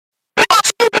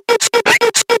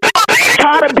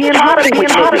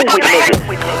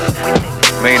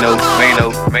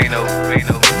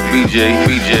BJ.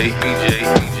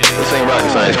 This ain't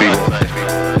rocket science, people.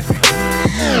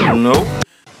 Nope.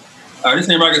 All right, this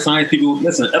ain't rocket science, people.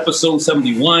 Listen, episode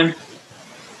 71.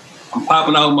 I'm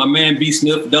popping out with my man B.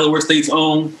 Smith, Delaware State's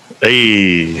own.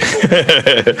 Hey.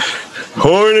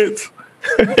 Hornets.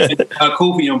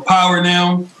 Kofi Empower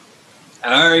now.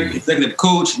 All right, executive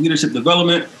coach, leadership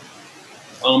development.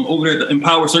 Over there at the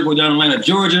Empower Circle down in Atlanta,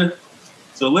 Georgia.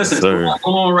 So listen, what's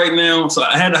going on right now? So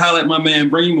I had to highlight my man,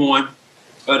 bring him on.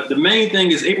 But the main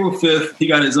thing is April 5th, he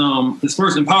got his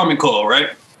first empowerment call,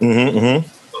 right? Mm-hmm.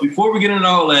 But before we get into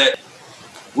all that,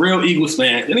 real Eagles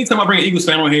fan. Anytime I bring an Eagles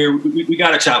fan on here, we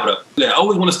got to chop it up. I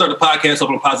always want to start the podcast off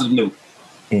on a positive note.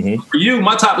 Mm-hmm. For you,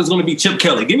 my topic is going to be Chip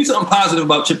Kelly. Give me something positive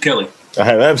about Chip Kelly. I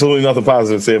have absolutely nothing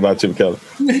positive to say about Chip Kelly.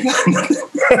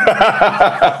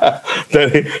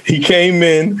 That he came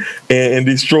in and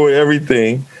destroyed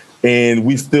everything, and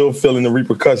we still feeling the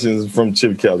repercussions from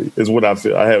Chip Kelly, is what I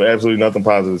feel. I have absolutely nothing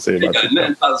positive to say about Chip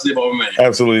Kelly. Positive about man.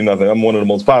 Absolutely nothing. I'm one of the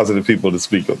most positive people to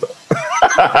speak of that.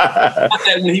 Not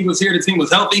that when he was here, the team was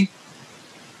healthy?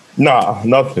 Nah,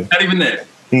 nothing. Not even that?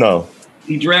 No.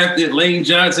 He drafted Lane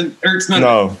Johnson, Ertz, nothing?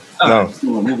 No. No.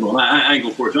 Move on. I ain't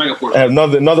go for it. I have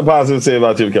nothing positive to say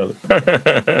about Chip Kelly.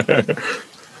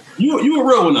 You a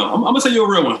real one, though. I'm going to say you're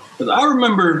a real one. Because I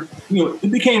remember,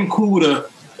 it became cool to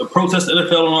protest the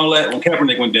NFL and all that when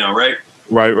Kaepernick went down, right?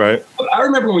 Right. But I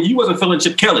remember when you wasn't feeling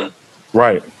Chip Kelly.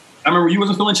 Right. I remember you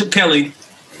wasn't feeling Chip Kelly.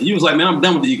 And you was like, man, I'm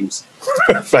done with the Eagles.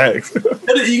 Facts. Let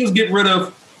the Eagles get rid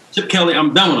of Chip Kelly.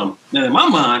 I'm done with them. Now, in my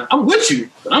mind, I'm with you.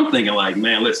 But I'm thinking like,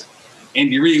 man, listen,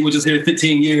 Andy Reid was just here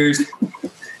 15 years.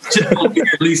 Chip will be here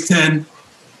at least 10.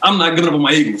 I'm not giving up on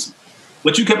my Eagles.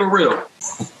 But you kept it real. All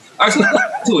right, so let's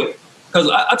get to it. Because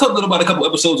I talked about it a couple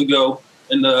episodes ago,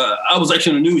 and I was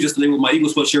actually on the news yesterday with my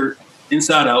Eagles sweatshirt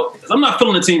inside out. Because I'm not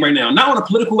feeling the team right now. Not on a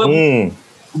political level,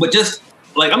 but just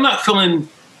like I'm not feeling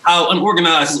how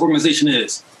unorganized this organization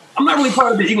is. I'm not really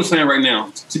part of the Eagles fan right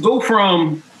now. To go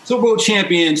from Super Bowl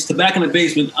champions to back in the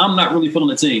basement, I'm not really feeling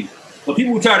the team. But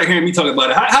people are tired of hearing me talk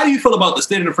about it. How do you feel about the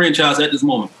state of the franchise at this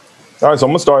moment? All right, so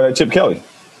I'm going to start at Chip Kelly.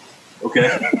 Okay.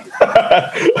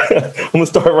 I'm going to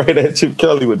start right at Chip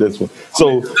Kelly with this one.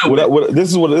 So this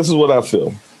is what I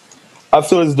feel. I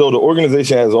feel as though the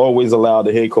organization has always allowed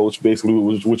the head coach, basically,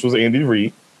 which was Andy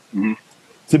Reid,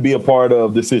 to be a part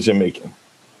of decision making.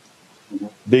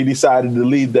 They decided to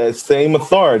leave that same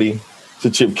authority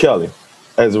to Chip Kelly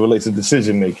as it relates to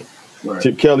decision making. Right.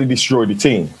 Chip Kelly destroyed the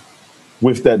team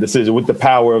with that decision, with the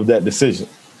power of that decision,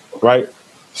 right?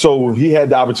 So he had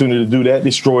the opportunity to do that,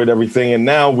 destroyed everything, and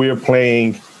now we're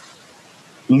playing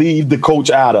leave the coach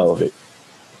out of it.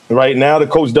 Right now, the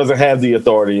coach doesn't have the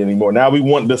authority anymore. Now we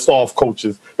want the soft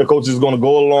coaches. The coach is going to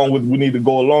go along with, we need to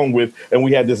go along with, and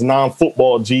we had this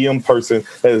non-football GM person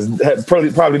that had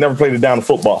probably never played it down to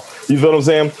football. You feel what I'm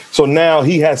saying? So now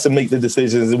he has to make the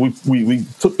decisions. And we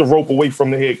took the rope away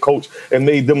from the head coach and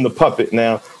made them the puppet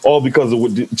now, all because of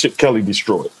what Chip Kelly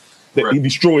destroyed. Right. He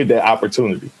destroyed that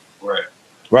opportunity.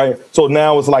 Right. So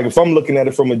now it's like if I'm looking at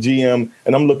it from a GM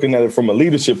and I'm looking at it from a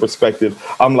leadership perspective,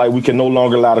 I'm like, we can no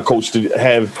longer allow the coach to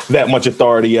have that much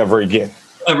authority ever again.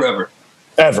 Ever.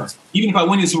 Even if I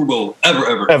win the Super Bowl,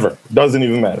 ever. Doesn't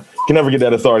even matter. Can never get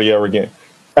that authority ever again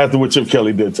after what Chip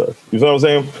Kelly did to us. You know what I'm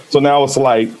saying? So now it's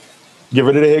like, get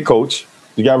rid of the head coach.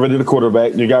 You got rid of the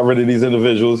quarterback. You got rid of these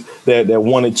individuals that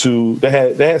wanted to, they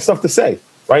had stuff to say,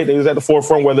 right? They was at the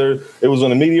forefront, whether it was on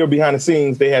the media or behind the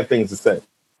scenes, they had things to say.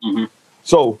 Mm-hmm.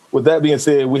 So with that being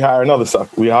said, we hire another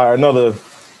sucker. We hire another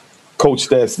coach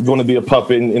that's going to be a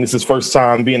puppet, and it's his first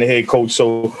time being a head coach.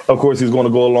 So of course he's going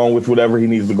to go along with whatever he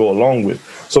needs to go along with.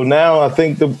 So now I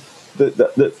think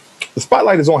the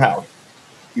spotlight is on Howard,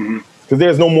 because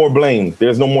there's no more blame.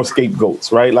 There's no more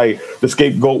scapegoats, right? Like the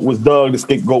scapegoat was Doug, the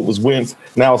scapegoat was Wentz.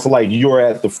 Now it's like you're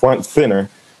at the front center,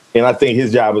 and I think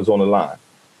his job is on the line.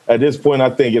 At this point,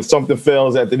 I think if something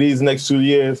fails after these next 2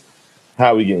 years,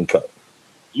 how are we getting cut?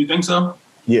 You think so?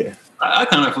 Yeah. I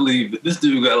kind of believe that this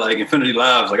dude got like infinity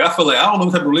lives. Like I feel like I don't know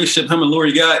what type of relationship him and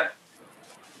Lori got,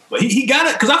 but he got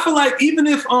it because I feel like even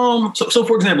if so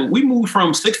for example, we moved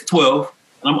from 6 to 12,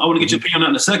 and I want to get your opinion on that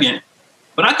in a second.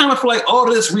 But I kind of feel like all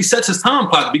this resets his time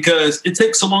clock because it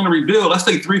takes so long to rebuild. Let's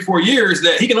take 3-4 years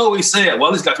that he can always say,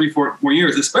 well, he's got 3-4 more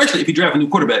years, especially if he draft a new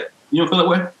quarterback. You don't feel that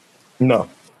way? No.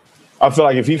 I feel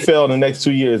like if he failed in the next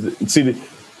 2 years, see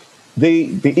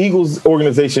the Eagles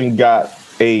organization got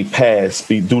a pass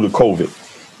due to COVID.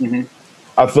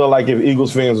 Mm-hmm. I feel like if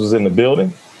Eagles fans was in the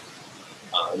building,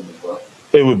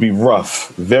 it would be rough,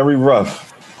 very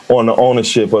rough on the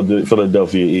ownership of the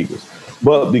Philadelphia Eagles.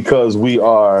 But because we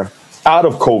are out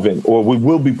of COVID, or we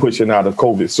will be pushing out of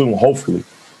COVID soon, hopefully,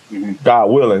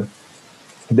 God willing,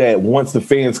 that once the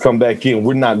fans come back in,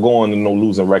 we're not going to no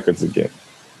losing records again.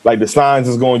 Like the signs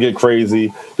is going to get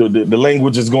crazy. The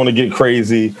language is going to get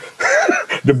crazy.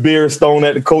 The beer stone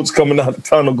at the coach coming out the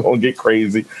tunnel going to get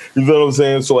crazy. You know what I'm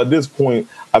saying? So at this point,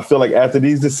 I feel like after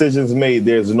these decisions made,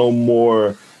 there's no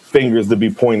more fingers to be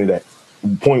pointed at.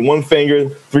 Point one finger,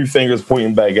 three fingers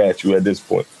pointing back at you at this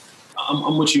point.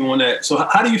 I'm with you on that. So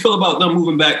how do you feel about them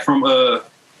moving back from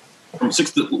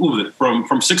 6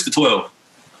 to 12?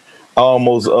 I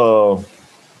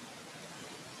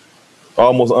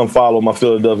almost unfollowed my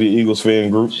Philadelphia Eagles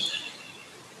fan group.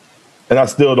 And I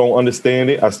still don't understand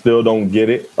it. I still don't get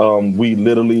it.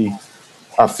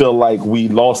 I feel like we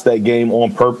lost that game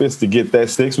on purpose to get that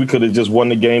 6. We could have just won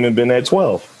the game and been at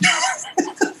 12.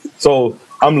 So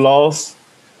I'm lost,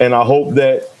 and I hope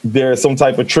that there's some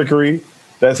type of trickery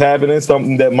that's happening,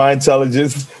 something that my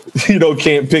intelligence,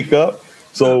 can't pick up.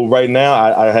 So right now,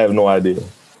 I have no idea.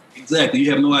 Exactly.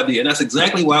 You have no idea. And that's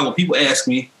exactly why when people ask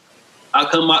me, how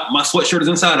come my sweatshirt is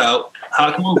inside out?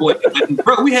 How come, boy?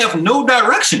 Bro, we have no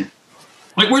direction.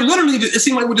 Like, we're literally, it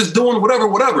seems like we're just doing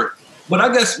whatever. But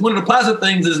I guess one of the positive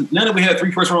things is now that we have 3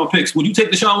 first-round picks, would you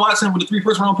take Deshaun Watson with the 3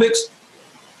 first-round picks?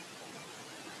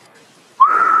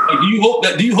 Like, do you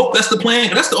hope that's the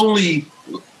plan? That's the only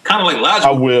kind of like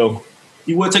logical. I will.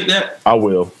 You would take that? I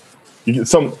will.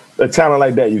 A talent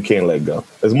like that you can't let go.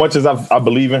 As much as I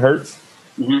believe in Hurts,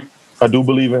 I do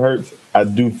believe in Hurts. I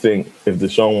do think if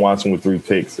Deshaun Watson with 3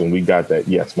 picks and we got that,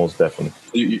 yes, most definitely.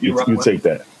 You take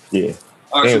that. Yeah.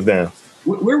 Right, hands down.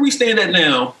 Where we stand at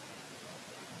now,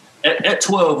 at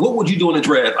 12, what would you do in the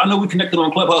draft? I know we connected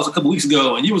on Clubhouse a couple weeks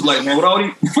ago, and you was like, man, with all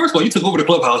these, first of all, you took over the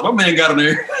Clubhouse. My man got in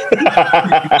there.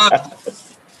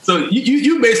 So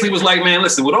you basically was like, man,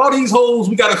 listen, with all these holes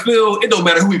we got to fill, it don't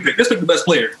matter who we pick. Let's pick the best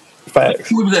player.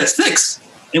 Facts. We was at 6,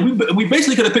 and we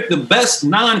basically could have picked the best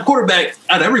non-quarterback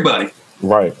out of everybody.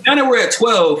 Right. Now that we're at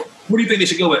 12, where do you think they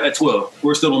should go at 12?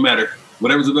 Where it still don't matter?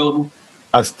 Whatever's available?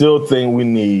 I still think we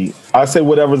need, I say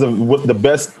whatever's the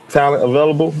best talent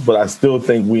available, but I still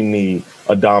think we need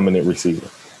a dominant receiver.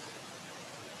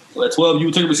 So at 12, you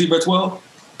would take a receiver at 12?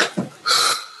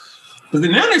 Because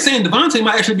now they're saying Devontae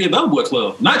might actually be available at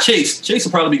 12. Not Chase. Chase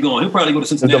will probably be going. He'll probably go to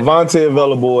Cincinnati. If Devontae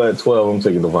available at 12, I'm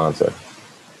taking Devontae.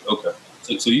 Okay.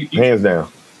 So you hands down.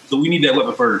 So we need that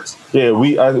weapon first. Yeah,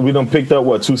 we done picked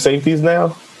up, 2 safeties now?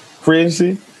 Free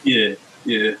agency? Yeah.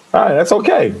 All right, that's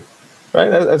okay. Right,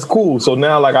 that's cool. So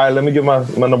now, all right, let me get my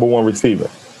number 1 receiver.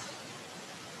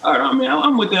 All right, I mean,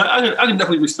 I'm with that. I can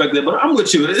definitely respect that, but I'm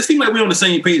with you. It seems like we're on the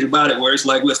same page about it, where it's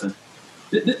like, listen,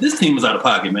 this team is out of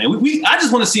pocket, man. I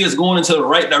just want to see us going into the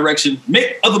right direction.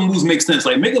 Make other moves make sense.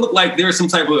 Like, make it look like there's some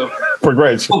type of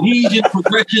progression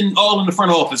all in the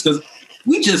front office, because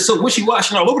we just so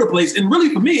wishy-washy all over the place. And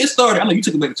really, for me, it started. I know you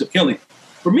took it back to Chip Kelly.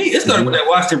 For me, it started with that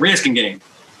Washington Redskin game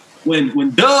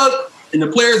when Doug and the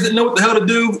players didn't know what the hell to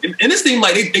do. And it seemed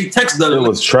like they texted Doug. It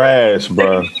was trash,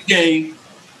 bro. Game.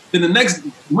 Then the next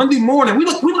Monday morning, we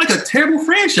look like a terrible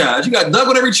franchise. You got Doug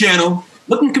on every channel,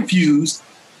 looking confused.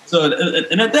 So,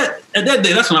 and at that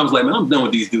day, that's when I was like, man, I'm done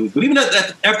with these dudes. But even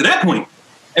after that point,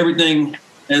 everything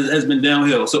has been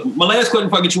downhill. So my last question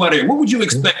before I get you out of here, what would you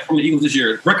expect from the Eagles this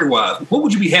year, record-wise? What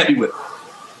would you be happy with?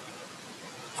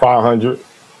 500.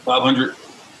 500?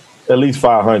 At least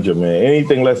 500, man.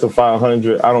 Anything less than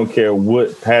 500, I don't care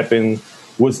what happened.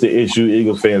 What's the issue?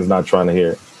 Eagles fans not trying to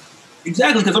hear it.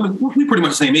 Exactly, because we're pretty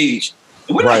much the same age.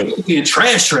 And we're right. not being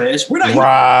trash. We're not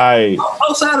right.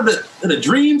 Outside of the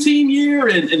dream team year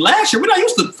and last year, we're not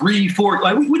used to 3, 4.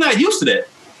 Like, we're not used to that.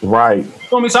 Right. You know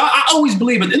what I mean? So I always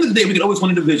believe at the end of the day, we can always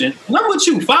win a division. And I'm with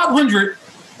you, 500,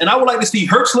 and I would like to see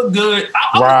Hurts look good.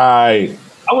 Right.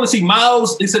 I want to see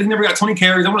Miles. They said he never got 20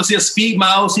 carries. I want to see a speed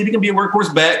Miles, see if he can be a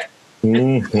workhorse back.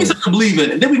 Mm-hmm. Believe in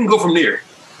it. And then we can go from there.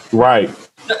 Right.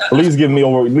 At least give me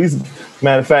over. At least,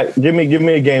 matter of fact, give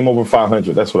me a game over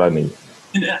 500. That's what I need.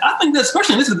 And I think that,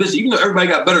 especially in this division, even though everybody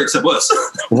got better except us.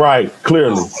 Right.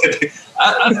 Clearly.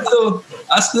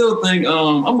 I still think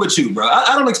I'm with you, bro.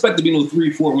 I don't expect to be no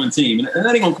 3-4 win team, and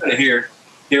that ain't gonna cut it here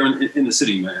in the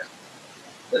city, man.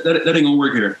 That ain't gonna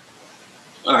work here.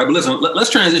 All right, but listen, let's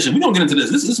transition. We're gonna get into this.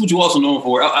 This is what you're also known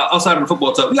for outside of the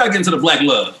football talk. We gotta get into the black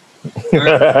love.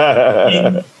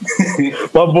 Right?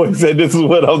 My boy said this is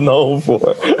what I'm known for.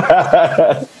 On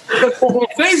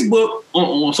Facebook,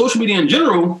 on social media in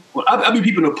general, I be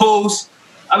peeping the posts.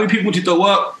 I be peeping what you throw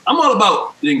up. I'm all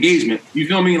about the engagement. You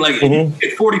feel me? Like, if you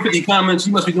get 40, 50 comments,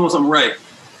 you must be doing something right.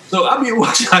 So I be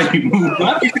watching how you move.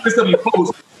 I be seeing stuff you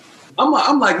post.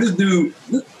 I'm like, this dude,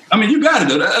 I mean, you got it,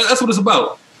 though. That's what it's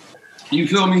about. You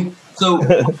feel me? So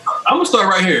I'm going to start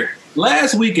right here.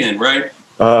 Last weekend, right?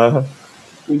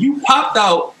 When you popped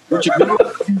out with your girl,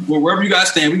 or wherever you guys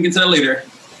stand, we can get to that later.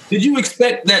 Did you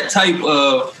expect that type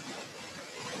of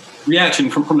reaction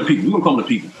from the people? We're gonna call them the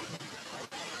people.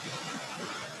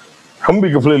 I'm gonna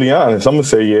be completely honest. I'm gonna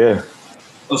say yeah.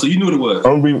 Oh, so you knew what it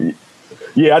was?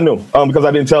 Yeah, I knew. Because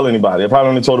I didn't tell anybody. I probably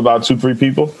only told about 2-3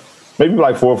 people, maybe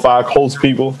like 4 or 5 close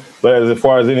people. But as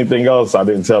far as anything else, I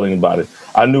didn't tell anybody.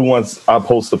 I knew once I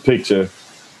post a picture,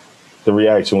 the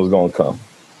reaction was gonna come.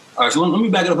 All right, so let me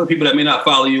back it up for people that may not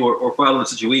follow you or follow the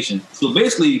situation. So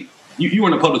basically, you were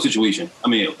in a public situation. I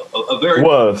mean, a very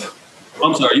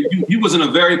I'm sorry, you was in a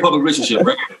very public relationship,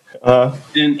 right?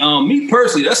 And me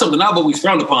personally, that's something I've always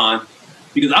frowned upon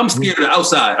because I'm scared of the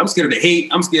outside. I'm scared of the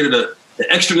hate. I'm scared of the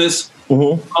extraness.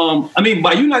 I mean,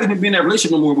 by you not even being in that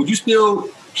relationship no more, would you still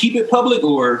keep it public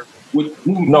or would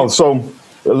No, so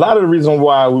a lot of the reason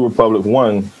why we were public,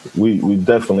 one, we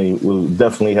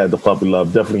definitely had the puppy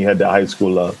love, definitely had the high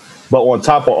school love. But on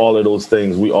top of all of those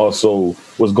things, we also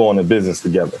was going to business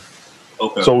together.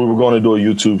 Okay. So we were going to do a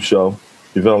YouTube show.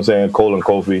 You feel what I'm saying? Cole and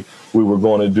Kofi. We were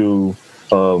going to do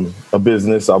a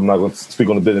business. I'm not going to speak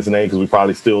on the business name because we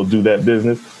probably still do that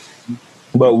business.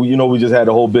 But we just had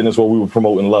the whole business where we were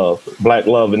promoting love, Black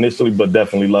love initially, but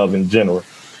definitely love in general.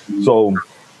 So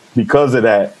because of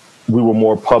that, we were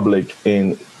more public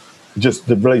and just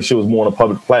the relationship was more on a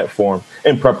public platform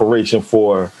in preparation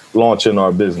for launching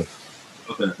our business.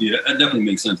 Okay, yeah, that definitely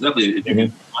makes sense. Definitely, if you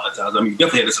can monetize, I mean, you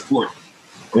definitely had the support.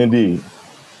 Indeed.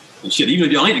 And shit, even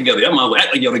if y'all ain't together, y'all might as well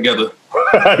act like y'all together.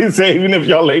 He said, even if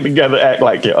y'all ain't together, act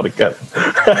like y'all together.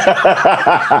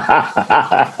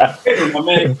 Hey, my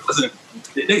man, listen,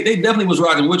 they definitely was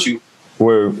rocking with you.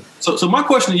 Word. So my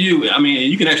question to you, I mean,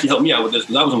 you can actually help me out with this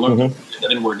because I was in learning that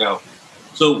didn't work out.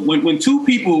 So when two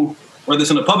people, whether it's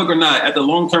in the public or not, at the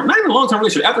long term, not even long term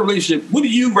relationship, after a relationship, what do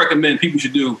you recommend people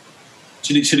should do?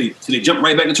 Should they jump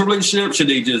right back into a relationship? Should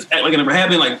they just act like it never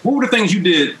happened? Like, what were the things you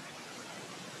did?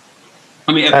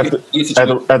 I mean, after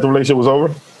the relationship was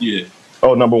over? Yeah.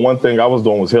 Oh, number one thing I was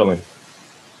doing was healing.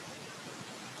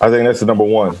 I think that's the number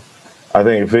one. I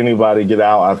think if anybody get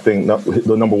out, I think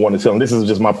the number one is healing. This is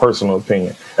just my personal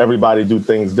opinion. Everybody do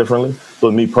things differently.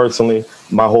 But me personally,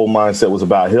 my whole mindset was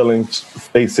about healing,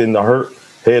 facing the hurt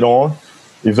head on.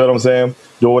 You feel what I'm saying?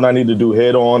 Do what I need to do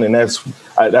head on. And that's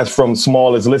from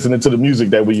small as listening to the music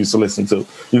that we used to listen to.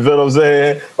 You feel what I'm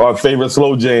saying? Our favorite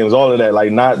slow jams, all of that.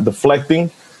 Like not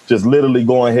deflecting, just literally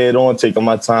going head on, taking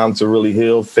my time to really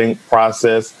heal, think,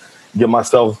 process, get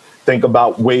myself, think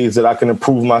about ways that I can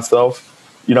improve myself.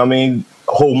 You know what I mean?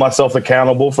 Hold myself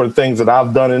accountable for the things that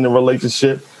I've done in the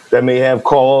relationship that may have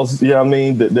caused, you know what I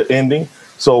mean, the ending.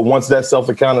 So once that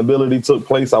self-accountability took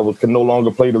place, I could no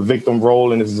longer play the victim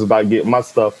role, and this is about getting my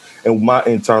stuff and my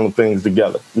internal things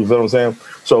together. You feel what I'm saying?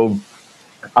 So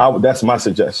that's my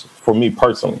suggestion for me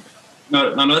personally.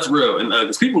 No, that's real. And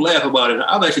because people laugh about it.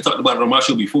 I've actually talked about it on my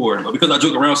show before. But because I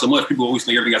joke around so much, people always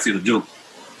think everything I say is a joke.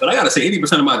 But I got to say,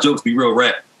 80% of my jokes be real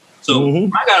rap. So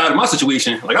when I got out of my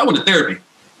situation, like I went to therapy.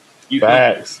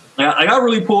 Facts. Like I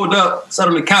really pulled up, sat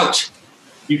on the couch.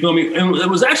 You feel me? And it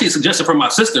was actually a suggestion from my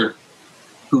sister,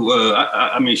 who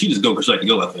I mean, she just go because she like to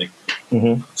go, I think.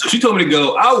 So she told me to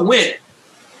go. I went.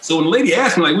 So when the lady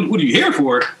asked me, like, what are you here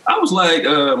for? I was like,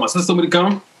 my sister told me to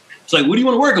come. She's like, what do you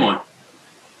want to work on?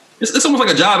 It's almost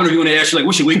like a job interview when they ask you, like,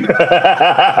 what's your weakness?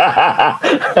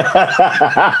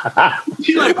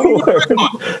 She's like, what do you want to work on?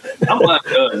 I'm like,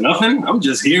 nothing. I'm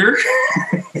just here.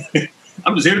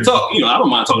 I'm just here to talk. You know, I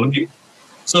don't mind talking to people.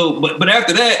 So, but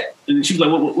after that, and she was like,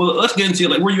 well, let's get into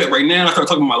like where you at right now. I started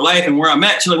talking about my life and where I'm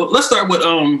at. She's like, well, let's start with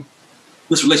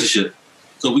this relationship.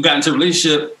 So we got into a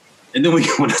relationship, and then when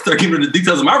I started giving her the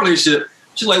details of my relationship,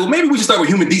 she's like, well, maybe we should start with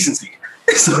human decency.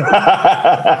 So, I'm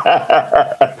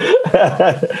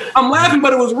laughing,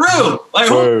 but it was real. Like,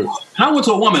 and I went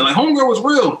to a woman. Like, homegirl was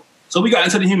real. So we got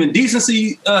into the human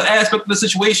decency aspect of the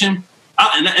situation,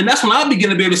 and that's when I began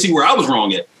to be able to see where I was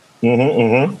wrong at.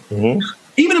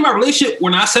 Even in my relationship,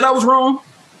 when I said I was wrong,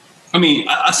 I mean,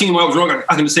 I seen where I was wrong.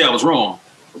 I can just say I was wrong.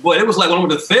 But it was like when I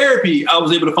went to therapy, I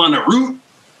was able to find the root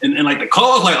and like the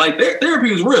cause. Like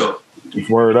therapy is real.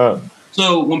 Word up.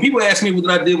 So when people ask me what did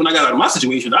I do when I got out of my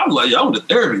situation, I was like, I went to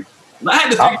therapy. And I had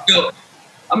to figure out.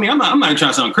 I mean, I'm not even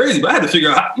trying to sound crazy, but I had to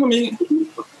figure out how. I mean, you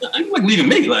like leaving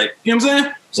me, like, you know what I'm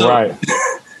saying? So right.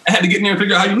 I had to get in there and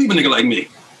figure out how you leave a nigga like me.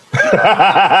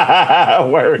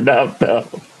 Word up, though.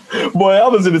 Boy, I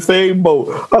was in the same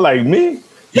boat. I'm like, me?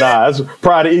 Nah, that's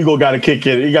pride and ego got to kick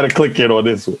in. You got to click in on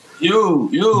this one. Yo,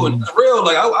 and it's real.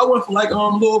 Like I went for like a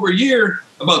little over a year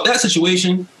about that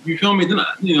situation. You feel me? Then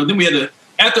we had to.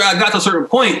 After I got to a certain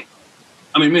point,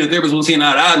 I mean, me and the therapist wasn't seeing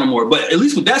eye to eye no more. But at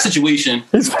least with that situation,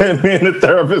 he said me and the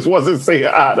therapist wasn't seeing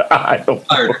eye to eye no more.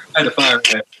 I had to fire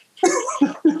her.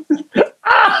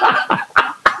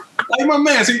 Hey, my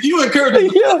man, so you encourage me.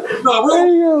 Yeah. No,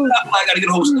 really, I got to get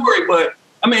the whole story, but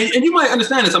I mean, and you might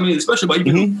understand this. I mean, especially by you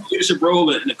being in a leadership role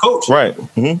and a coach. Right.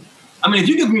 I mean, if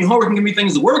you give me homework and give me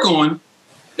things to work on,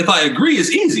 if I agree,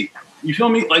 it's easy. You feel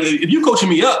me? Like if you coaching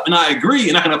me up and I agree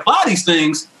and I can apply these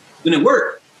things, then it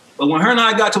worked. But when her and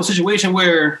I got to a situation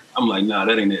where I'm like, nah,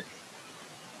 that ain't it.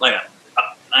 Like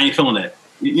I ain't feeling that.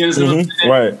 You understand what I'm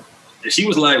saying? Right. And she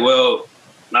was like, well,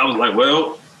 and I was like,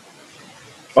 well.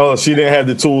 Oh, she didn't have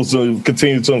the tools to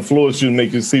continue to influence you and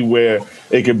make you see where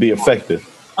it could be effective.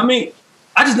 I mean,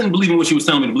 I just didn't believe in what she was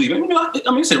telling me to believe.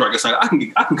 I mean, say right aside, I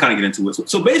can kind of get into it.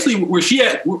 So basically, where she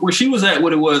was at,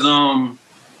 what it was,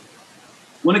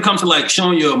 when it comes to like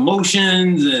showing your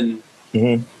emotions and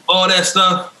all that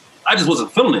stuff, I just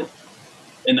wasn't feeling it.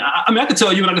 And I mean, I could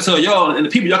tell you and I could tell y'all, and the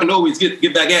people y'all can always get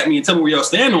back at me and tell me where y'all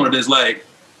stand on it is like,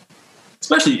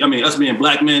 especially, I mean, us being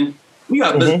black men, we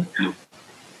got business to do.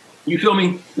 You feel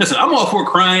me? Listen, I'm all for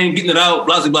crying, getting it out,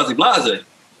 blase, blase, blase.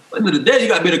 But at the end of the day, you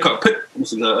got to be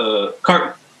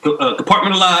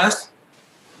compartmentalized.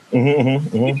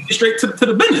 Straight to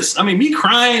the business. I mean, me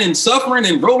crying and suffering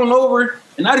and rolling over,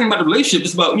 and not even about the relationship,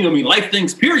 just about, life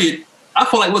things, period. I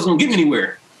felt like it wasn't going to get me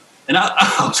anywhere. And I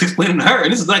was explaining to her,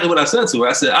 and this is exactly what I said to her.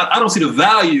 I said, I don't see the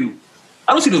value.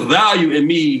 I don't see the value in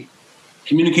me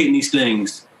communicating these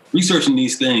things, researching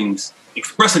these things,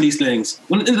 expressing these things.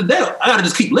 When at the end of the day, I got to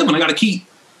just keep living. I got to keep.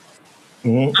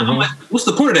 I'm like, what's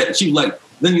the point of that? And she was like,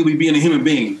 then you'll be being a human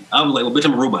being. I was like, well, bitch,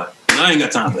 I'm a robot. And I ain't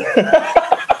got time for that.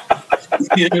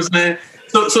 You know what I'm saying?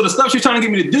 So the stuff she's trying to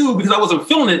get me to do because I wasn't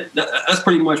feeling it, that's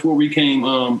pretty much where we came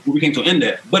to end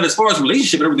at. But as far as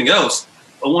relationship and everything else,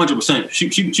 100%. She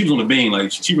was on the beam.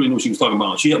 Like she really knew what she was talking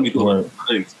about. She helped me through a lot of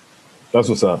things. That's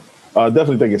what's up. I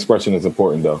definitely think expression is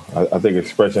important, though. I think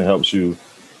expression helps you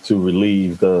to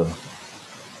relieve to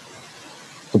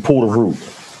pull the root.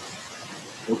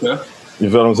 Okay. You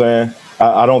feel what I'm saying?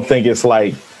 I don't think it's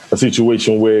like a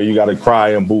situation where you got to cry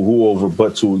and boo-hoo over,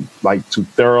 but to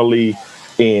thoroughly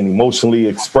and emotionally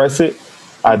express it.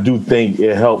 I do think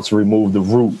it helps remove the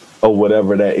root of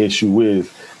whatever that issue is.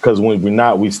 Because when we're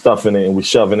not, we stuffing it and we're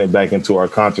shoving it back into our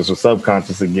conscious or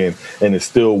subconscious again. And it's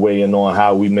still weighing on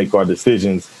how we make our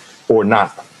decisions or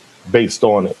not based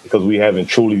on it because we haven't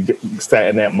truly sat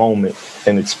in that moment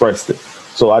and expressed it.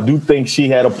 So I do think she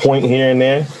had a point here and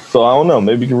there. So I don't know.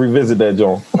 Maybe you can revisit that,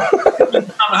 John. I'm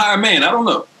a higher man. I don't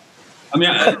know. I mean,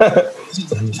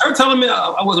 her telling me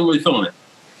I wasn't really feeling it.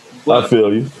 But I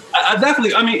feel you. I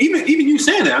definitely, I mean, even you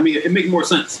saying that, I mean, it makes more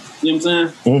sense. You know what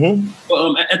I'm saying?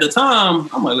 But at the time,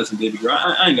 I'm like, listen, baby girl,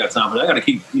 I ain't got time for that. I got to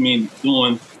keep, doing,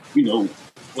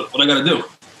 what I got to do.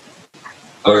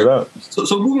 All right.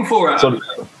 So moving forward, I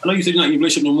know you said you're not in your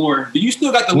relationship no more. Do you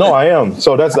still got the? No, I am.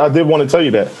 So I did want to tell you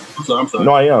that. I'm sorry.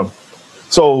 No, I am.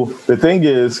 So the thing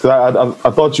is, because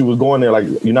I thought you was going there like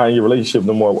you're not in your relationship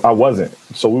no more. I wasn't.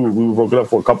 So we were broken up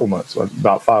for a couple months,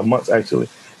 about 5 months actually.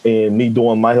 And me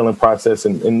doing my healing process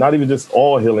and not even just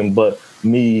all healing, but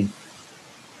me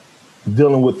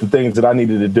dealing with the things that I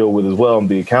needed to deal with as well and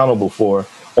be accountable for.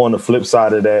 On the flip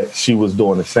side of that, she was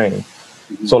doing the same.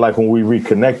 So like when we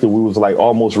reconnected, we was like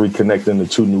almost reconnecting the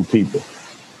two new people.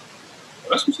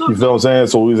 That's what's up. You feel what I'm saying?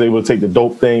 So we was able to take the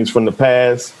dope things from the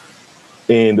past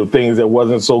and the things that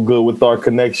wasn't so good with our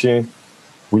connection,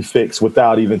 we fixed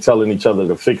without even telling each other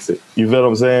to fix it. You feel what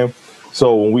I'm saying?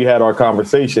 So when we had our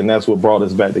conversation, that's what brought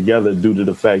us back together due to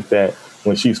the fact that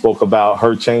when she spoke about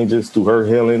her changes through her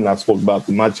healing, and I spoke about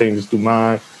my changes through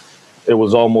mine, it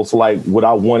was almost like what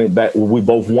I wanted back, what we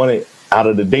both wanted out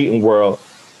of the dating world,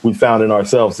 we found in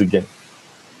ourselves again.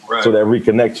 Right. So that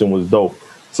reconnection was dope.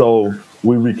 So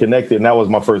we reconnected, and that was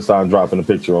my first time dropping a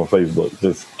picture on Facebook.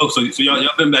 So y'all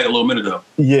been back a little minute though?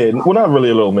 Yeah, well, not really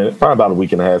a little minute, probably about a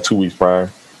week and a half, 2 weeks prior.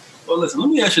 Well, listen, let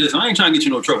me ask you this. I ain't trying to get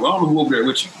you no trouble. I don't know who over there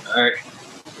with you. All right.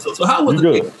 So how was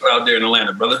the dating out there in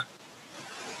Atlanta, brother?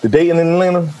 The dating in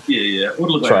Atlanta? Yeah. What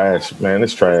it look trash, like? Man.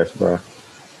 It's trash, bro.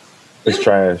 It's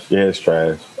trash. Yeah, it's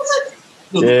trash.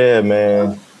 What? Yeah,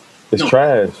 man. It's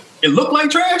trash. It looked like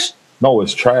trash? No,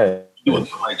 it's trash. It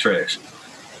looked like trash.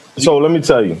 So let me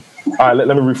tell you. All right, let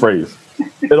me rephrase.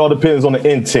 It all depends on the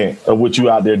intent of what you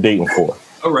out there dating for.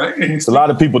 All right. A lot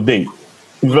of people date.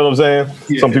 You feel what I'm saying?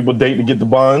 Yeah. Some people date to get the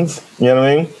buns. You know what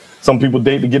I mean? Some people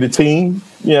date to get a team.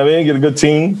 You know what I mean? Get a good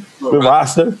team, good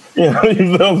roster. You know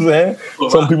what I'm saying?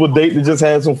 Some people date to just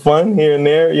have some fun here and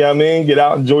there. You know what I mean? Get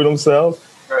out, enjoy themselves.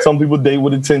 Right. Some people date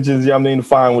with intentions, you know what I mean, to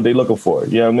find what they're looking for.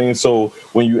 You know what I mean? So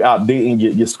when you out dating,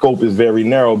 your scope is very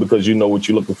narrow because you know what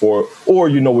you're looking for or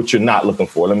you know what you're not looking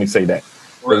for. Let me say that.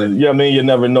 Right. You know what I mean? You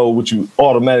never know what you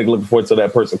automatically looking for until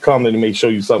that person comes and may show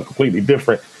you something completely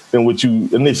different than what you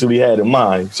initially had in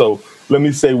mind. So let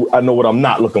me say I know what I'm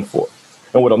not looking for.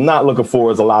 And what I'm not looking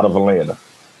for is a lot of Atlanta.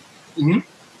 Mm-hmm.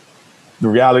 The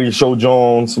reality show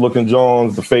Jones, looking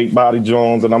Jones, the fake body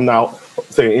Jones, and I'm not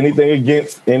saying anything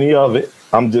against any of it.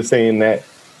 I'm just saying that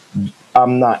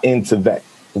I'm not into that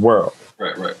world.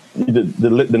 Right. The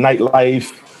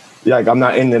nightlife, like I'm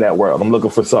not into that world. I'm looking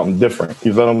for something different.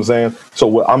 You know what I'm saying? So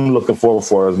what I'm looking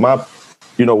for is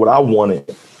what I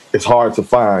wanted is hard to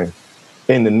find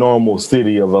in the normal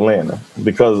city of Atlanta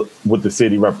because what the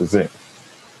city represents.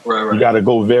 Right. You got to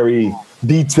go very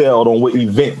detailed on what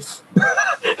events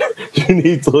you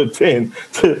need to attend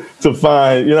to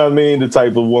find, you know what I mean, the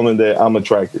type of woman that I'm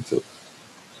attracted to.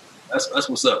 That's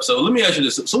what's up. So let me ask you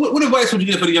this. So what advice would you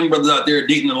give for the young brothers out there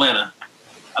dating Atlanta?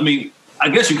 I mean, I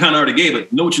guess you kind of already gave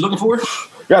it. Know what you're looking for? You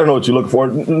got to know what you're looking for.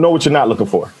 Know what you're not looking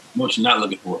for. Know what you're not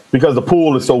looking for. Because the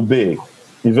pool is so big.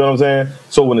 You feel what I'm saying?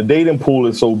 So when the dating pool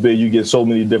is so big, you get so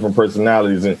many different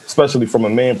personalities, and especially from a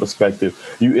man perspective,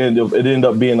 it end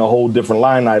up being a whole different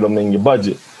line item in your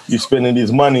budget. You're spending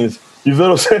these monies. You feel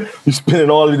what I'm saying? You're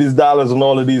spending all of these dollars on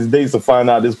all of these dates to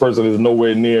find out this person is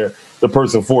nowhere near the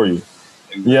person for you.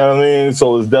 You know what I mean?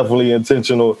 So it's definitely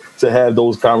intentional to have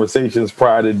those conversations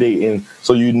prior to dating,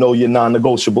 so you know your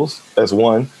non-negotiables. That's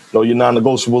one. Know your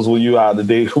non-negotiables when you out the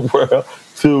dating world.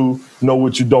 Two, know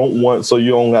what you don't want, so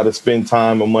you don't got to spend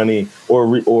time or money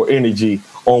or energy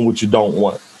on what you don't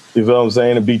want. You feel what I'm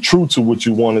saying? And be true to what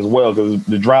you want as well, because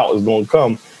the drought is going to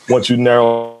come once you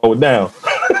narrow it down.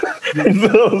 You feel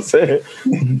what I'm saying?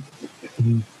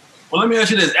 Well, let me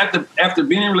ask you this: after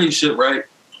being in a relationship, right,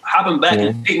 hopping back in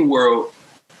the dating world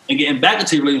and getting back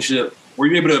into a relationship, were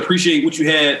you able to appreciate what you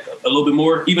had a little bit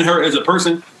more, even her as a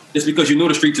person, just because you know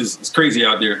the streets is crazy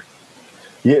out there?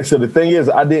 Yeah. So the thing is,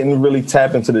 I didn't really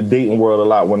tap into the dating world a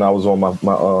lot when I was on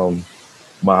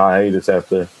my hiatus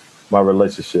after my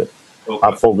relationship. Okay.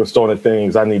 I focused on the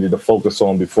things I needed to focus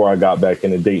on before I got back in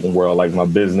the dating world, like my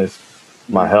business,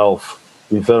 my health.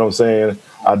 You feel what I'm saying?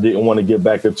 I didn't want to get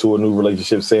back into a new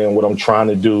relationship saying what I'm trying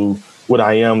to do, what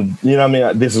I am. You know what I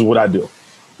mean? This is what I do.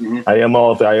 Mm-hmm. I am an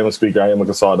author. I am a speaker. I am a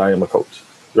consultant. I am a coach.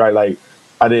 Right? Like,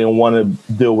 I didn't want to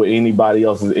deal with anybody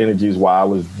else's energies while I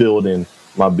was building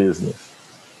my business.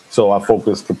 So I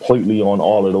focused completely on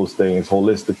all of those things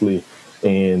holistically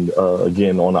and,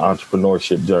 again, on the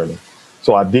entrepreneurship journey.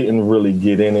 So I didn't really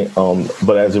get in it.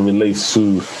 But as it relates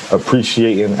to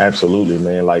appreciating, absolutely,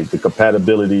 man, like the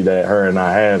compatibility that her and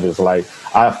I have is like,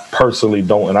 I personally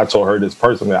don't. And I told her this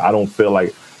personally, I don't feel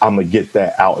like I'm going to get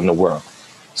that out in the world.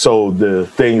 So the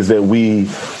things that we,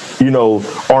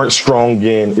 aren't strong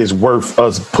in is worth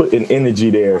us putting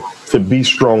energy there to be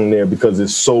strong there, because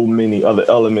there's so many other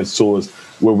elements to us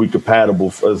where we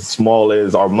compatible, as small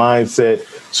as our mindset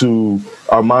to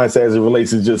our mindset as it relates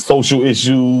to just social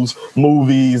issues,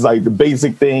 movies, like the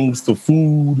basic things, to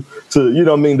food, to,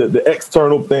 the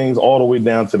external things, all the way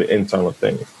down to the internal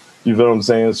things. You feel what I'm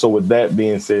saying? So with that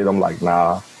being said, I'm like,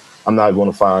 nah, I'm not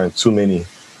going to find too many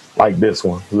like this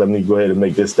one. Let me go ahead and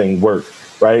make this thing work.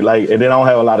 Right. Like, and then I don't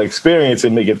have a lot of experience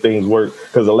in making things work,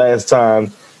 because the last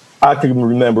time I can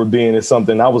remember being in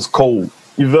something, I was cold.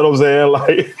 You feel what I'm saying?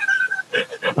 Like,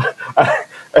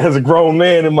 as a grown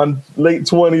man in my late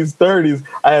 20s, 30s,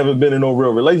 I haven't been in no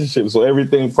real relationship. So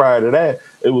everything prior to that,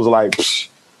 it was like,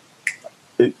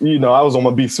 I was on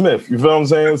my B. Smith. You feel what I'm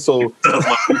saying? So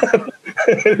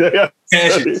that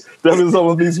was on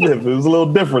my B. Smith. It was a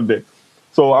little different there.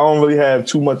 So I don't really have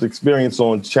too much experience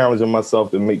on challenging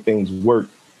myself to make things work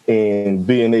and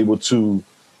being able to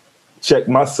check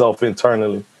myself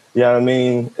internally, you know what I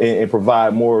mean? And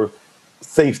provide more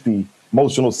safety,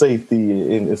 emotional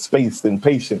safety and space and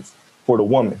patience for the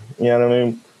woman, you know what I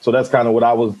mean? So that's kind of what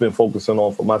I was been focusing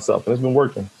on for myself, and it's been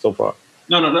working so far.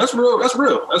 No, that's real. That's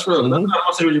real. Mm-hmm. I'm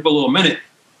not saying with you for a little minute.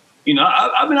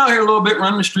 I've been out here a little bit,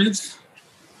 running the streets,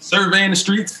 surveying the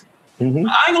streets. Mm-hmm.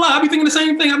 I ain't gonna lie, I be thinking the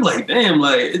same thing. I'm like, damn,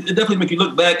 like it definitely make you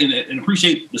look back and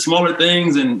appreciate the smaller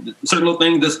things and certain little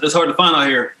things that's hard to find out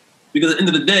here. Because at the end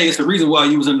of the day, it's the reason why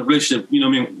you was in the relationship,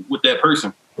 with that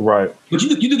person. Right. But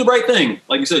you did the right thing.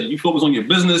 Like you said, you focus on your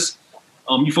business.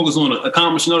 You focus on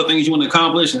accomplishing other things you want to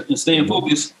accomplish and staying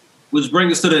focused, which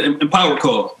brings us to the Empower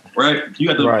Call, right? You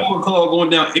got the Empower Call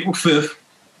going down April 5th,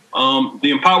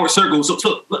 the Empower Circle.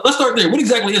 So let's start there. What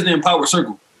exactly is the Empower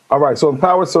Circle? All right, so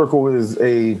Empower Circle is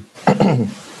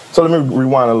so let me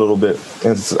rewind a little bit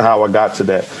and how I got to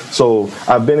that. So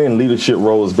I've been in leadership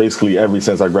roles basically ever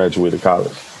since I graduated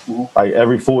college. Mm-hmm. Like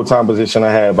every full-time position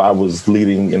I have, I was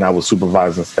leading and I was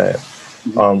supervising staff.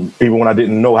 Mm-hmm. Even when I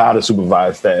didn't know how to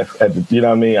supervise staff, I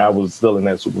was still in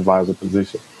that supervisor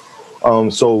position.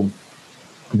 So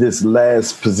this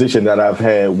last position that I've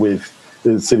had with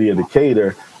the city of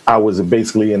Decatur, I was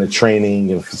basically in a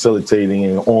training and facilitating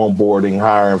and onboarding,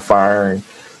 hiring, firing,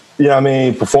 you know what I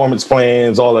mean, performance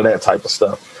plans, all of that type of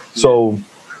stuff. So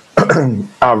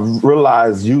I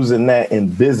realized using that in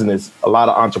business, a lot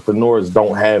of entrepreneurs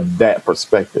don't have that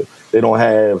perspective. They don't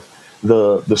have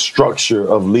the structure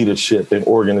of leadership and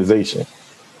organization.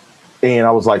 And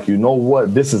I was like, you know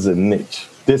what? This is a niche.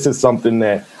 This is something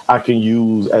that I can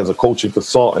use as a coaching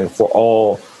consultant for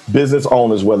all business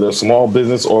owners, whether it's small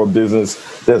business or a business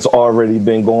that's already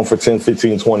been going for 10,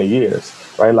 15, 20 years,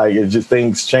 right? Like, it's just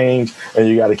things change and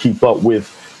you got to keep up with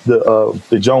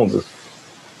the Joneses.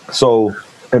 So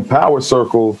Empower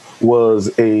Circle was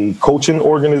a coaching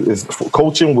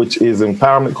coaching, which is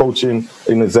empowerment coaching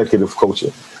and executive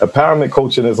coaching. Empowerment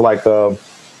coaching is like a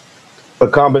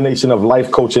combination of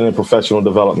life coaching and professional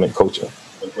development coaching.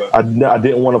 Okay. I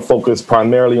didn't want to focus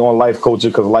primarily on life coaching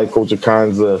because life coaching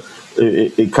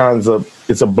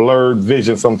it's a blurred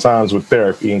vision sometimes with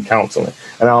therapy and counseling,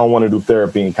 and I don't want to do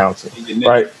therapy and counseling,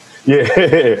 right?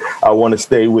 Yeah, I want to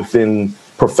stay within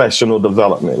professional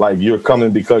development. Like, you're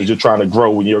coming because you're trying to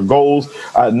grow in your goals,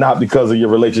 not because of your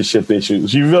relationship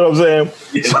issues. You feel what I'm saying?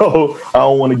 Yeah. So I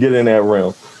don't want to get in that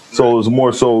realm. So it's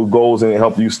more so goals and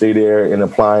help you stay there and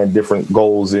applying different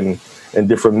goals and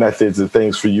different methods and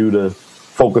things for you to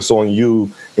focus on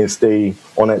you and stay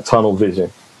on that tunnel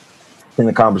vision and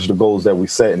accomplish the goals that we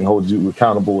set and hold you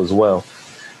accountable as well.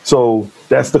 So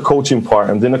that's the coaching part.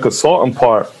 And then the consultant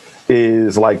part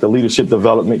is like the leadership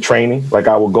development training. Like,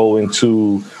 I will go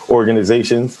into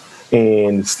organizations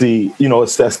and see,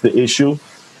 assess the issue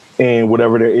and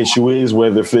whatever their issue is,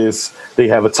 whether if it's they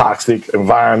have a toxic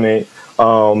environment,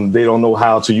 they don't know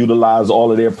how to utilize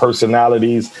all of their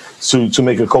personalities to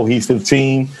make a cohesive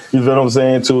team, you know what I'm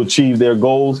saying, to achieve their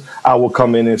goals. I will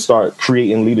come in and start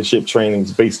creating leadership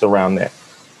trainings based around that.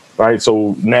 Right.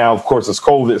 So now, of course, it's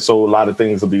COVID, so a lot of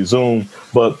things will be Zoom.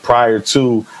 But prior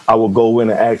to, I will go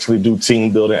in and actually do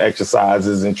team building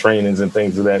exercises and trainings and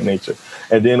things of that nature.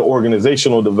 And then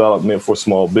organizational development for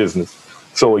small business.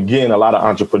 So again, a lot of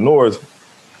entrepreneurs,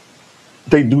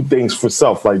 they do things for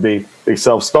self, like they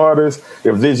self-starters,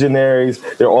 they're visionaries,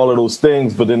 they're all of those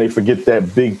things, but then they forget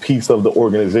that big piece of the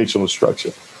organizational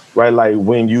structure, right? Like,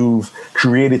 when you've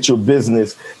created your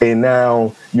business and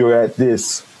now you're at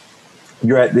this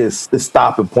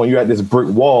stopping point, you're at this brick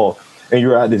wall, and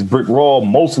you're at this brick wall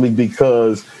mostly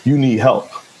because you need help.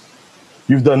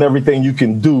 You've done everything you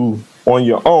can do on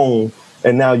your own,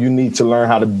 and now you need to learn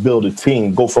how to build a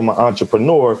team, go from an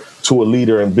entrepreneur to a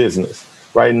leader in business.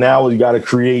 Right now, you got to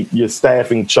create your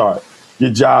staffing chart,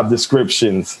 your job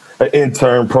descriptions, an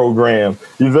intern program.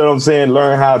 You know what I'm saying?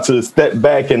 Learn how to step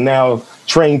back and now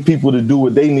train people to do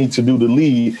what they need to do to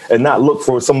lead, and not look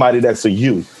for somebody that's a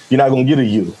you. You're not going to get a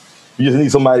you. You just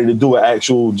need somebody to do an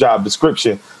actual job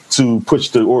description to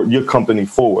push your company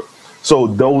forward. So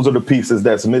those are the pieces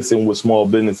that's missing with small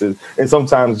businesses, and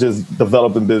sometimes just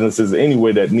developing businesses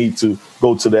anyway that need to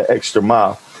go to that extra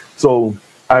mile. So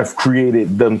I've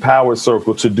created the Empower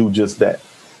Circle to do just that.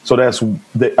 So that's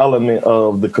the element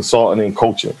of the consulting and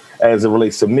coaching. As it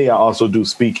relates to me, I also do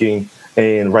speaking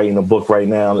and writing a book right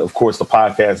now. Of course, the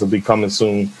podcast will be coming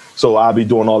soon. So I'll be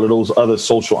doing all of those other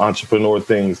social entrepreneur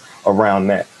things around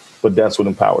that. But that's what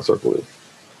Empower Circle is.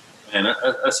 Man,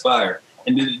 that's fire.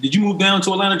 And did you move down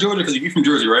to Atlanta, Georgia? Because you're from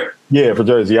Jersey, right? Yeah, from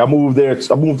Jersey. I moved here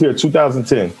in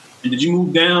 2010. And did you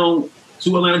move down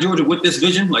to Atlanta, Georgia with this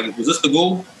vision? Like, was this the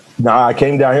goal? Nah, I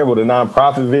came down here with a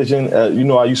nonprofit vision.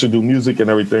 I used to do music and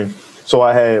everything. So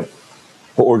I had an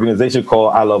organization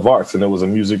called I Love Arts, and it was a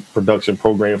music production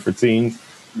program for teens,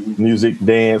 music,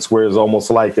 dance, where it's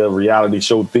almost like a reality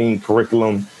show themed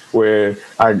curriculum where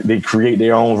they create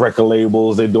their own record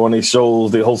labels, they're doing their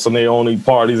shows, they're hosting their own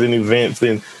parties and events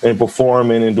and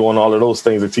performing and doing all of those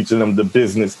things and teaching them the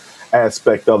business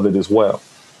aspect of it as well.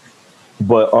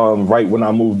 But right when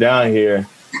I moved down here,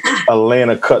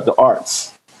 Atlanta cut the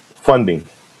arts funding.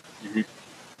 Mm-hmm.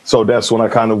 So that's when I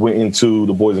kind of went into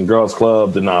the Boys and Girls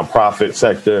Club, the nonprofit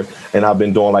sector, and I've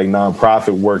been doing like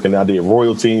nonprofit work, and I did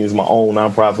Royalties, my own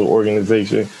nonprofit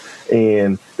organization,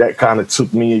 and that kind of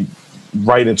took me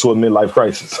right into a midlife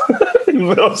crisis. You know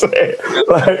what I'm saying?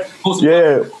 Like,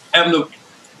 yeah.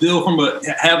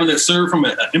 Having it served from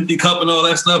an empty cup and all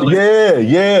that stuff. Like,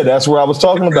 yeah, that's what I was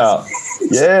talking about.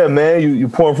 Yeah, man, you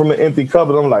pouring from an empty cup,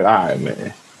 and I'm like, all right,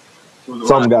 man,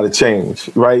 something got to change,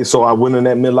 right? So I went in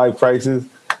that midlife crisis.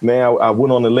 Man, I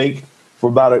went on the lake for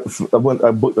I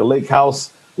booked a lake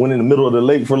house, went in the middle of the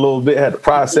lake for a little bit, had to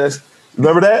process.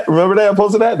 Remember that? I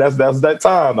posted that? That's that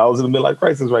time. I was in the midlife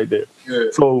crisis right there.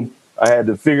 Yeah. So I had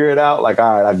to figure it out. Like,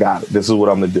 all right, I got it. This is what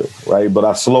I'm going to do, right? But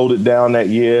I slowed it down that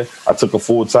year. I took a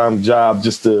full-time job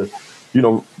just to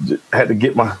had to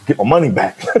get my money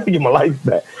back, get my life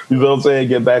back. You know what I'm saying?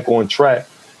 Get back on track.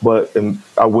 But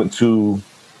I went to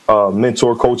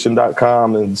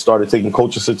mentorcoaching.com and started taking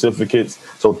coaching certificates.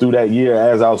 So through that year,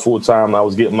 as I was full time, I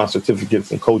was getting my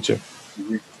certificates in coaching.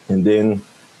 Mm-hmm. And then,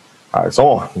 all right, it's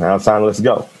on. Now it's time. Let's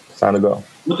go. It's time to go.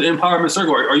 With the Empowerment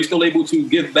Circle, are you still able to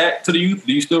give back to the youth?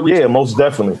 Do you still reach out? Most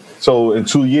definitely. So in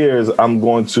 2 years, I'm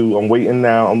waiting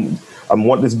now. I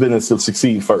want this business to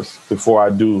succeed first before I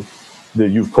do the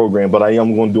youth program. But I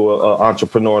am going to do an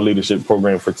entrepreneur leadership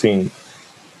program for teens.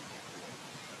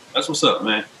 That's what's up,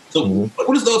 man. So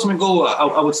what is the ultimate goal,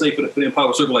 I would say, for the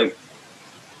Empower Circle? Like,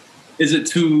 is it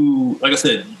to, like I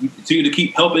said, continue to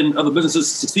keep helping other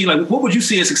businesses succeed? Like, what would you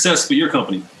see as success for your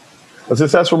company? A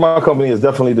success for my company is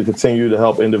definitely to continue to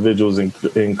help individuals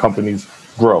and companies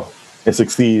grow and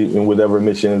succeed in whatever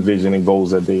mission and vision and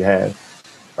goals that they have.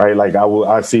 Right? Like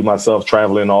I see myself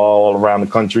traveling all around the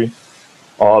country,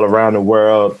 all around the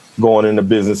world, going into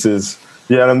businesses.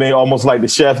 You know what I mean? Almost like the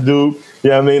chef dude. You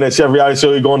know what I mean? That chef reality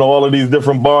show, he going to all of these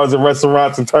different bars and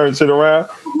restaurants and turn shit around.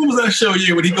 What was that show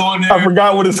you when he go in there? I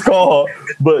forgot what it's called,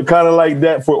 but kind of like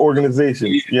that for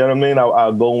organizations. You know what I mean?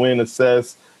 I'll go in,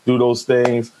 assess, do those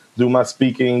things, do my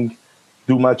speaking,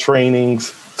 do my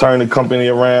trainings, turn the company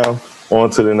around,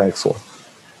 on to the next one.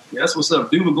 Yeah, that's what's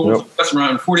up. Dude, we're going to a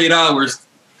restaurant in 48 hours.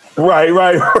 Right,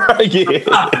 yeah.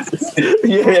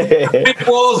 Yeah. Big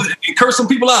walls and curse some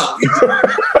people out.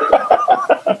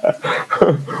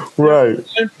 Right.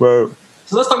 So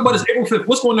let's talk about this April 5th.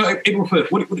 What's going on April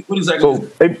 5th? What is that? So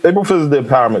April 5th is the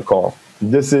empowerment call.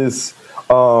 This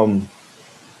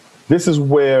is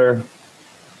where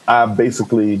I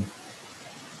basically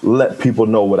let people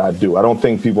know what I do. I don't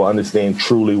think people understand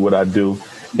truly what I do.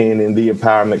 And in the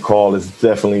empowerment call is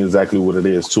definitely exactly what it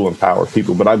is, to empower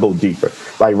people. But I go deeper.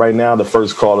 Like right now, the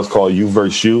first call is called You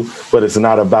Versus You, but it's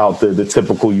not about the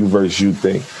typical You Versus You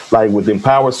thing. Like with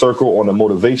Empower Circle on the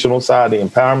motivational side, the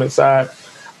empowerment side,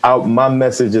 my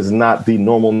message is not the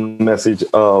normal message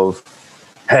of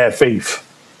have faith,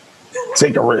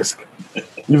 take a risk.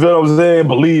 You feel what I'm saying?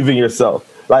 Believe in yourself.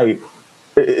 Like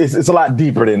it's a lot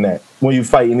deeper than that when you're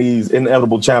fighting these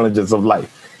inevitable challenges of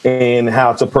life. And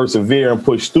how to persevere and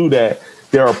push through that.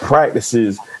 There are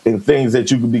practices and things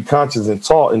that you can be conscious and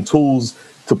taught and tools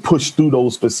to push through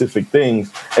those specific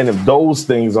things. And if those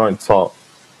things aren't taught,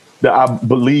 that I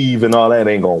believe and all that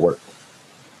ain't gonna work.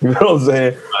 You know what I'm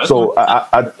saying? So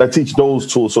I teach those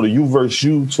tools. So the You Versus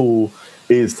You tool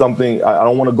is something I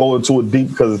don't want to go into it deep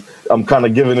because I'm kind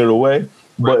of giving it away,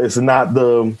 but it's not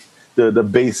the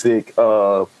basic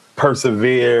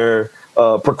persevere.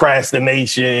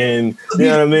 Procrastination, you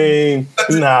know what I mean?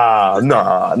 Nah.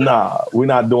 We're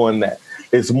not doing that.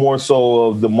 It's more so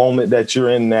of the moment that you're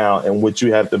in now and what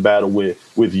you have to battle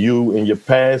with you in your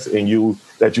past and you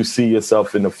that you see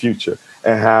yourself in the future,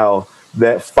 and how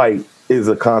that fight is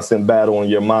a constant battle in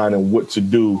your mind and what to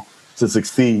do to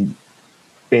succeed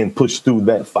and push through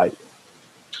that fight.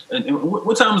 And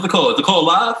what time is the call? Is the call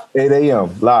live? 8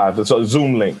 a.m. live. It's a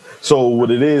Zoom link. So what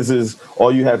it is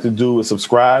all you have to do is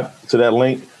subscribe to that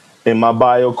link in my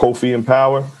bio, Kofi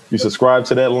Empower. You subscribe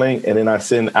to that link, and then I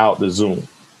send out the Zoom.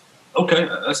 Okay,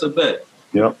 that's a bet.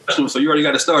 Yep. So you already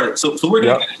got it started. So we're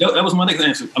gonna, that was my next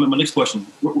answer. My next question.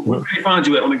 Where can they find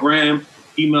you at? On the gram,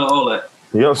 email, all that?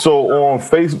 Yeah. So on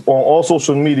Facebook, on all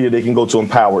social media, they can go to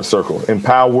Empowered Circle.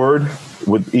 Empowered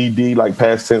with ED, like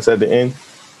past tense at the end.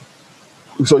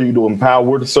 So you do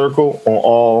Empowered Circle on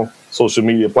all social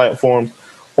media platforms.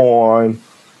 On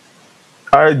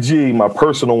IG, my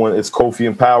personal one is Kofi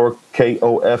Empower,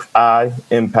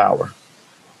 Kofi Empower.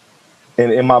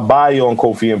 And in my bio on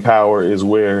Kofi Empower is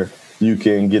where you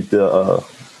can get the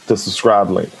subscribe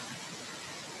link.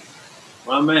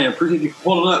 My man, appreciate you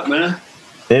pulling up, man.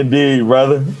 Indeed,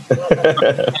 brother.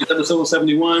 Episode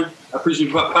 71. I appreciate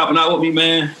you popping out with me,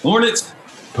 man. Hornets.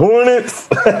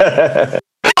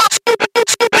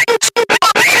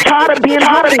 Tired of being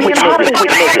Hollywood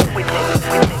niggas.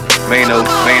 Mano.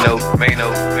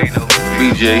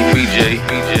 BJ.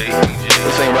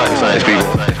 This ain't rocket science,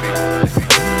 people.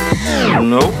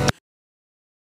 Nope.